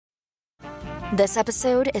This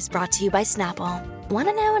episode is brought to you by Snapple. Want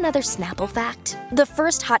to know another Snapple fact? The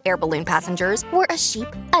first hot air balloon passengers were a sheep,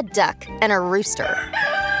 a duck, and a rooster.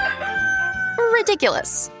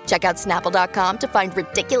 Ridiculous. Check out Snapple.com to find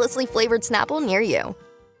ridiculously flavored Snapple near you.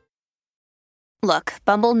 Look,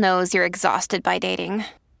 Bumble knows you're exhausted by dating.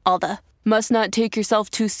 All the, must not take yourself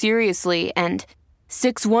too seriously, and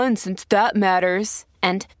 6'1" since that matters,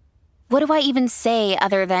 and what do I even say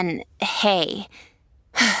other than, hey?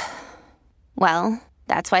 Well,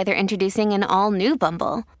 that's why they're introducing an all-new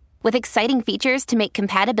Bumble, with exciting features to make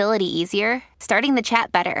compatibility easier, starting the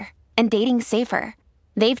chat better, and dating safer.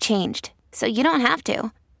 They've changed, so you don't have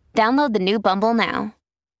to. Download the new Bumble now.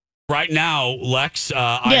 Right now, Lex,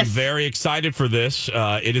 I'm very excited for this.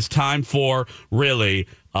 It is time for, really,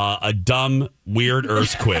 a dumb, weird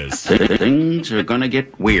Earth quiz. Things are gonna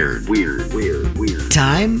get weird. Weird.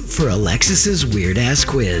 Time for Alexis's Weird Ass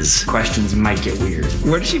Quiz. Questions might get weird.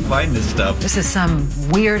 Where did she find this stuff? This is some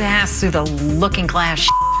weird-ass through the looking glass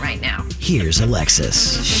right now. Here's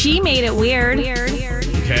Alexis. She made it weird.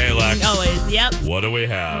 Okay, Lex. Always, yep. What do we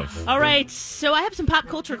have? All right, so I have some pop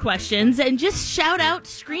culture questions, and just shout out,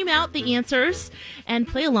 scream out the answers, and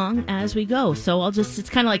play along as we go. So it's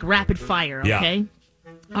kind of like rapid fire, okay? Yeah.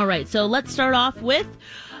 All right, so let's start off with,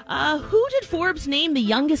 who did Forbes name the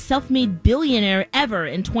youngest self-made billionaire ever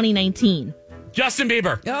in 2019? Justin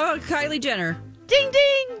Bieber. Oh, Kylie Jenner. Ding,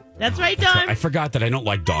 ding. That's right, Dawn. I forgot that I don't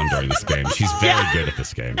like Dawn during this game. She's very good at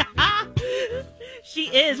this game. She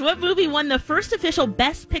is. What movie won the first official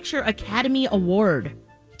Best Picture Academy Award?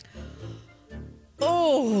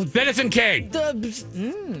 Oh, Citizen Kane.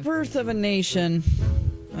 The Birth of a Nation.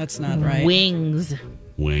 That's not right. Wings.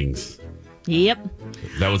 Yep.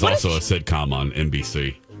 That was also a sitcom on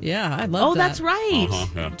NBC. Yeah, I love that. Oh, that's right.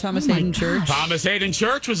 Yeah. Thomas Hayden Church. Thomas Hayden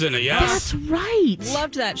Church was in it, yes. That's right.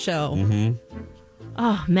 Loved that show. Mm-hmm.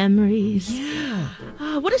 Oh, memories. Yeah.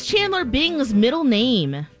 What is Chandler Bing's middle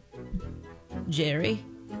name? Jerry.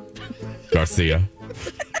 Garcia.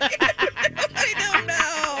 I don't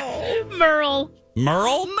know. Merle.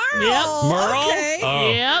 Merle? Yep. Merle?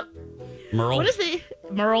 Okay. Yep. Merle? What is the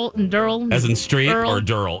Merle and Durrell? As in street Earl? or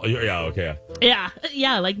Durrell? Yeah, okay.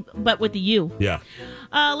 Yeah, like, but with the U. Yeah.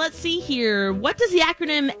 Let's see here. What does the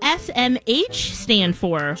acronym SMH stand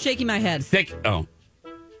for? Shaking my head. Thick. Oh.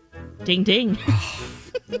 Ding, ding.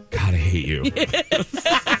 God, I hate you.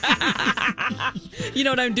 You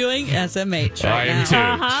know what I'm doing? SMH. I am too.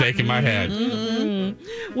 Uh-huh. Shaking my head.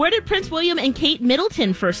 Mm-hmm. Where did Prince William and Kate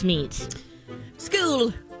Middleton first meet?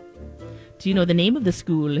 School. Do you know the name of the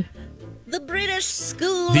school? The British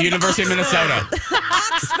School. The University of Minnesota.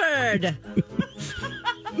 Oxford.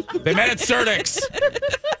 They met at Certix.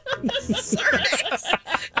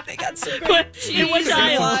 They got some great cheese. In what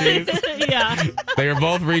child? Yeah. They are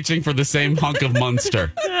both reaching for the same hunk of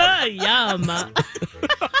Munster. Yum.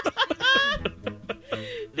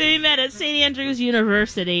 They met at St. Andrews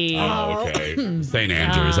University. Oh, okay. St.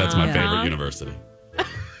 Andrews. That's my favorite university.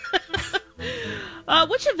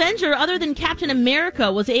 Which Avenger, other than Captain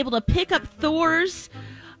America, was able to pick up Thor's?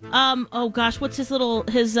 What's his in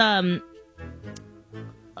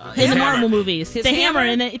the Marvel movies? His the hammer.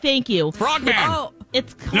 hammer? Thank you. Frogman. Oh,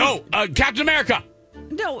 It's called, No, Captain America.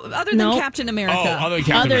 no, other than Nope. Captain America. Oh, other than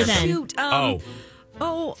Captain Other America. than- Shoot.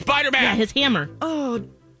 Oh, Spider-Man. yeah, his hammer. Oh,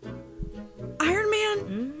 Iron Man?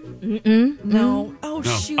 Mm-mm. No. Oh,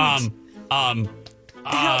 No. shoot. Help me.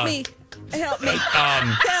 Help me. Help me.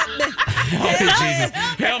 Oh, Jesus.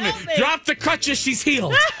 Help me. Drop the crutches. She's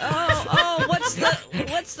healed. What's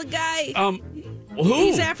the guy? Who?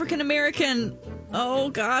 He's African American. Oh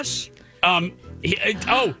gosh.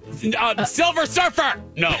 Silver Surfer.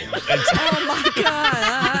 No. Oh my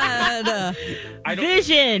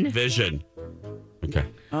God. Vision. Okay.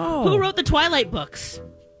 Oh. Who wrote the Twilight books?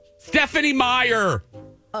 Stephanie Meyer.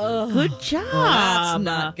 Good job. That's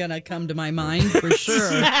not gonna come to my mind for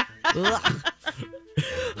sure.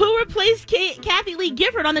 Who replaced Kathy Lee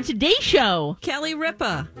Gifford on the Today Show? Kelly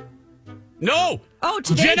Ripa. No. Oh,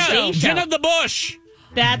 Today Show. Jenna the Bush.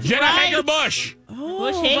 That's Jenna right. Hager Bush. Oh,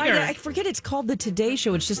 Bush Hager. right. I forget it's called the Today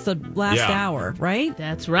Show. It's just the last hour, right?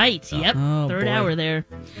 That's right. Yep. Oh, Third boy. hour there.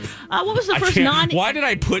 What was the first Why did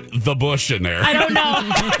I put the Bush in there? I don't know.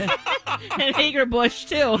 And Hager Bush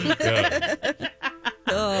too. Yeah.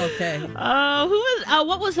 Oh, okay.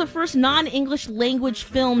 What was the first non-English language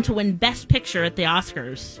film to win Best Picture at the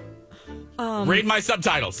Oscars? Read my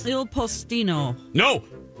subtitles. Il Postino. No.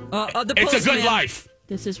 The It's Postman. a Good Life.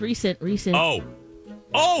 This is recent. The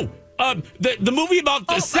movie about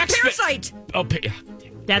the sex. Parasite.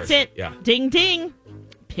 That's it. Yeah. Ding ding.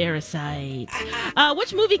 Parasite.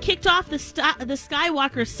 Which movie kicked off the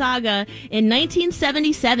Skywalker saga in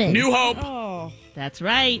 1977? New Hope. Oh. That's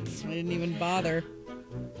right. I didn't even bother.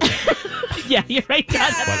 Yeah, you're right, Don.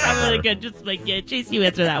 That's probably good. Just like, Chase, you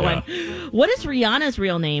answer that one. What is Rihanna's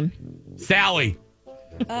real name? Sally.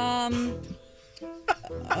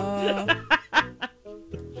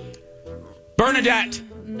 Bernadette.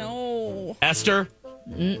 No. Esther.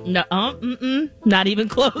 No, not even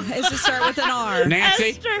close. Does it start with an R? Nancy.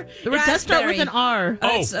 Esther. It does start with an R.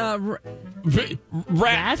 It's,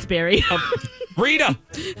 Raspberry. Rita.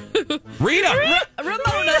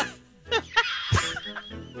 Ramona.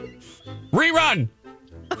 Rerun.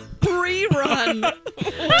 Rerun.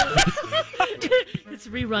 It's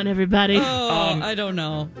Rerun, everybody. I don't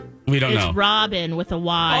know. We don't know. It's Robin with a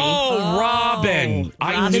Y. Oh, Robin.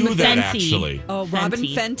 I Robin knew that, Fenty. actually. Oh, Robin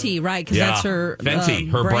Fenty, right? Because Yeah. that's her Fenty,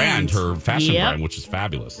 her brand, her fashion Yep. brand, which is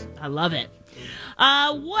fabulous. I love it.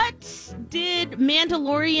 What did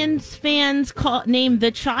Mandalorian's fans name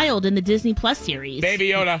the child in the Disney Plus series? Baby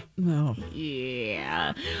Yoda. No.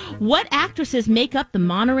 Yeah. What actresses make up the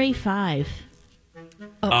Monterey Five?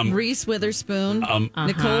 Reese Witherspoon,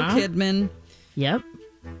 Nicole Kidman, Yep.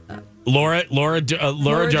 Laura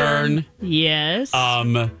Dern. Yes.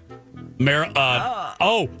 Kravitz,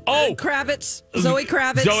 Zoe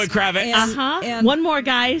Kravitz. Zoe Kravitz. And One more,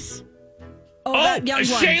 guys. that young one.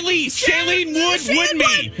 Shailene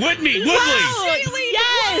Woodley.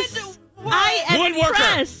 Yes. I am Woodworker.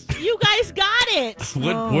 impressed. You guys got it.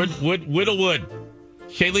 Whittlewood.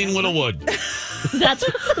 Shailene Whittlewood. That's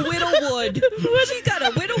Whittlewood. She got a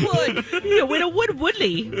Whittlewood. yeah,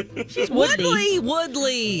 Woodley. She's Woodley.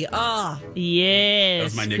 Woodley. Yes. That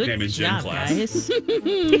was my nickname Good in gym job, class. Guys.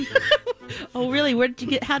 Oh, really?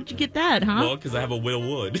 How'd you get that, huh? Well, because I have a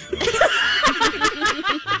Whittlewood.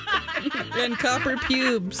 And copper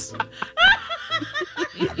pubes.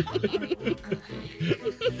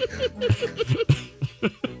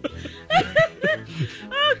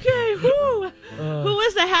 Okay. Who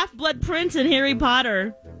is the half-blood prince in Harry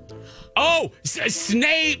Potter? Oh,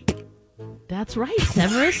 Snape. That's right,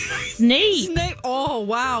 Severus Snape. Oh,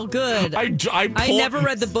 wow. Good. I never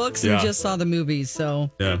read the books and just saw the movies, so.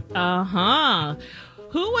 Yeah. Uh-huh.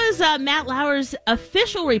 Who was Matt Lauer's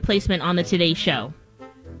official replacement on the Today Show?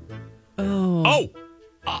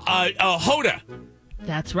 Hoda.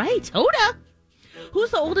 That's right, Hoda.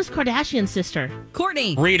 Who's the oldest Kardashian sister?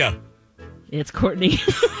 Courtney. Rita. It's Courtney.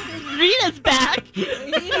 Rita's back.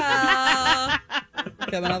 Rita.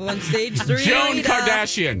 Coming up on stage 3. Joan Rita.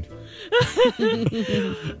 Kardashian.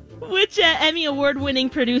 Which Emmy Award-winning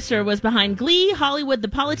producer was behind Glee, Hollywood, The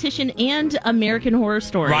Politician, and American Horror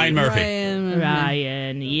Story? Ryan Murphy.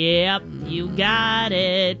 Ryan. Yep, you got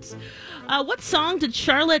it. What song did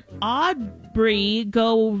Charlotte Aubrey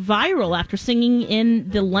go viral after singing in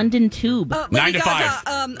the London Tube? 9 to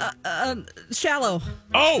 5. Shallow.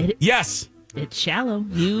 Oh, yes. It's Shallow.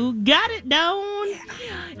 You got it down.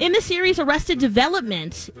 In the series Arrested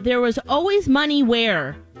Development, there was always money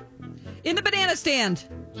where? In the banana stand.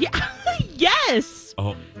 Yeah. Yes.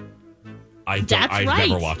 Oh, I've right.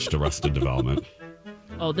 never watched Arrested Development.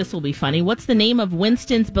 Oh, this will be funny. What's the name of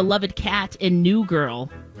Winston's beloved cat in New Girl?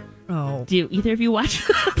 Oh. Do either of you watch?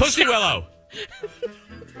 Pussy Willow.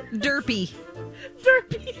 Derpy.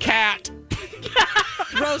 Derpy. Cat.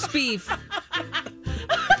 Roast beef.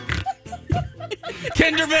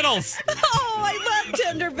 Tender Vittles. Oh, I love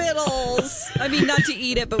tender vittles. I mean, not to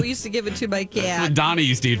eat it, but we used to give it to my cat. Donna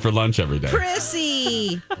used to eat for lunch every day.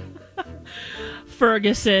 Prissy.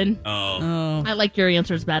 Ferguson. Oh. I like your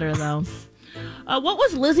answers better, though. What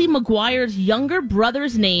was Lizzie McGuire's younger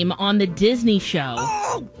brother's name on the Disney show?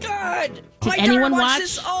 Oh, God. Did my anyone daughter watch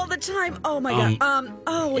this all the time. Oh, my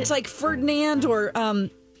God. It's like Ferdinand or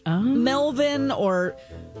Melvin or...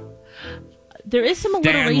 There is some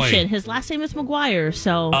Stanley. alliteration. His last name is McGuire,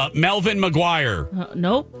 so... Melvin McGuire.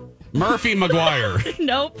 Nope. Murphy McGuire.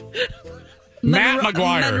 Nope. Matt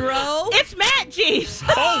McGuire. Monroe. It's Matt Jeeves.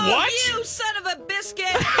 Oh, what? You son of a biscuit.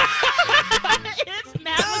 It's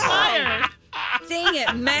Matt McGuire. Dang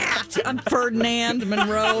it, Matt. I'm Ferdinand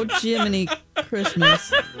Monroe, Jiminy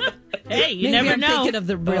Christmas. Hey, you Maybe never I'm know. thinking of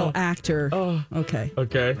the real actor. Oh, okay.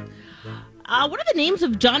 Okay. What are the names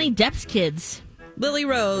of Johnny Depp's kids? Lily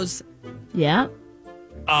Rose. Yeah.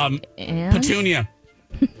 And? Petunia.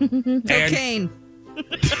 And Cocaine.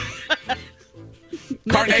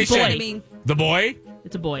 Carnation. The boy.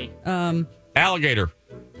 It's a boy. Alligator.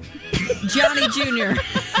 Johnny Jr.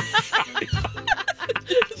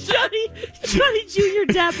 Johnny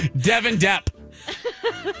Jr. Depp. Devin Depp.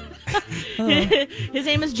 His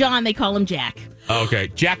name is John. They call him Jack. Okay.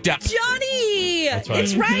 Jack Depp. Johnny. That's right.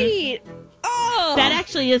 It's right. Oh. That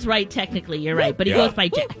actually is right, technically. You're right. But he goes by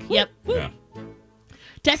Jack. Yep. Yeah.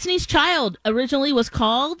 Destiny's Child originally was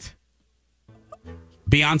called...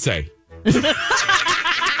 Beyonce.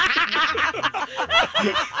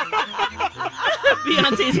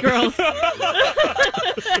 Beyonce's girls.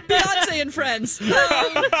 Beyonce and Friends.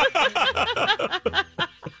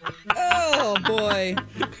 Oh, boy.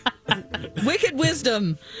 Wicked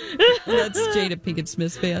Wisdom. That's Jada Pinkett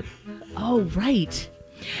Smith's band. Oh, right.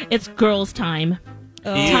 It's girls' time.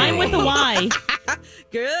 Oh. Time with a Y.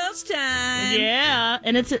 Girls' time. Yeah,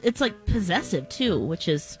 and it's like possessive too, which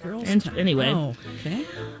is Girls' time. Anyway. Oh, okay.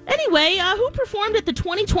 Anyway, who performed at the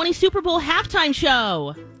 2020 Super Bowl halftime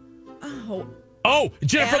show? Oh,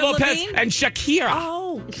 Jennifer Adam Lopez Levine? and Shakira.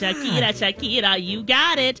 Oh, God. Shakira, you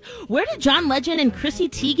got it. Where did John Legend and Chrissy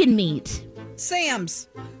Teigen meet? Sam's.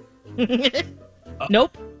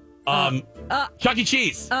 Nope. Chuck E.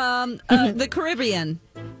 Cheese. The Caribbean.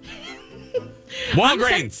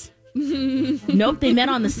 Walgreens. Nope, they met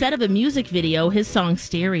on the set of a music video, his song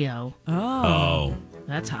Stereo. Oh.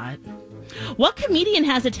 That's hot. What comedian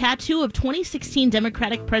has a tattoo of 2016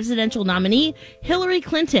 Democratic presidential nominee Hillary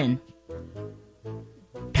Clinton?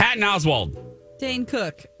 Patton Oswalt. Dane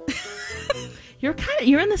Cook. You're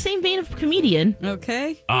in the same vein of comedian.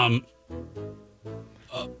 Okay.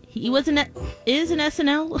 He is an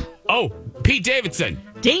SNL. Oh, Pete Davidson.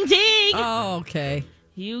 Ding ding. Oh, okay.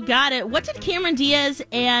 You got it. What did Cameron Diaz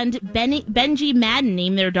and Benji Madden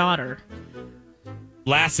name their daughter?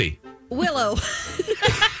 Lassie. Willow.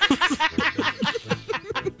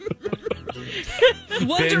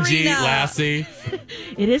 Benji, Lassie.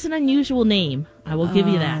 It is an unusual name. I will give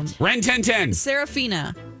you that. Ren 1010.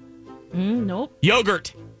 Serafina. Nope.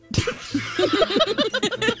 Yogurt.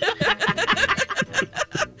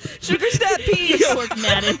 Sugar Snap Peas. Pork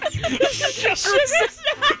Madden. Sugar Snap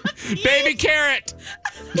Peas. Baby Carrot.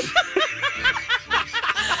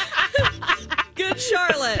 Good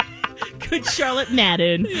Charlotte. Good Charlotte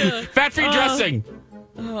Madden. Fat-free dressing.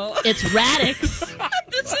 It's Radix.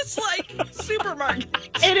 This is like supermarket.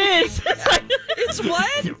 It is. It's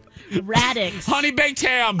what? Radix. Honey baked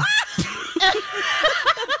ham.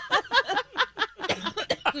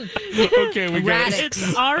 Okay, we got it. It's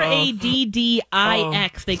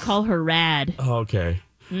Raddix. They call her Rad. Okay.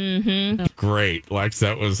 Mm-hmm. Great, Lex.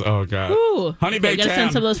 That was, oh, God. Ooh. Honey baked gotta ham.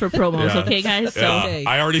 send some of those for promos, Yeah. okay, guys? So.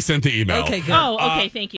 I already sent the email. Okay, good. Oh, okay, thank you.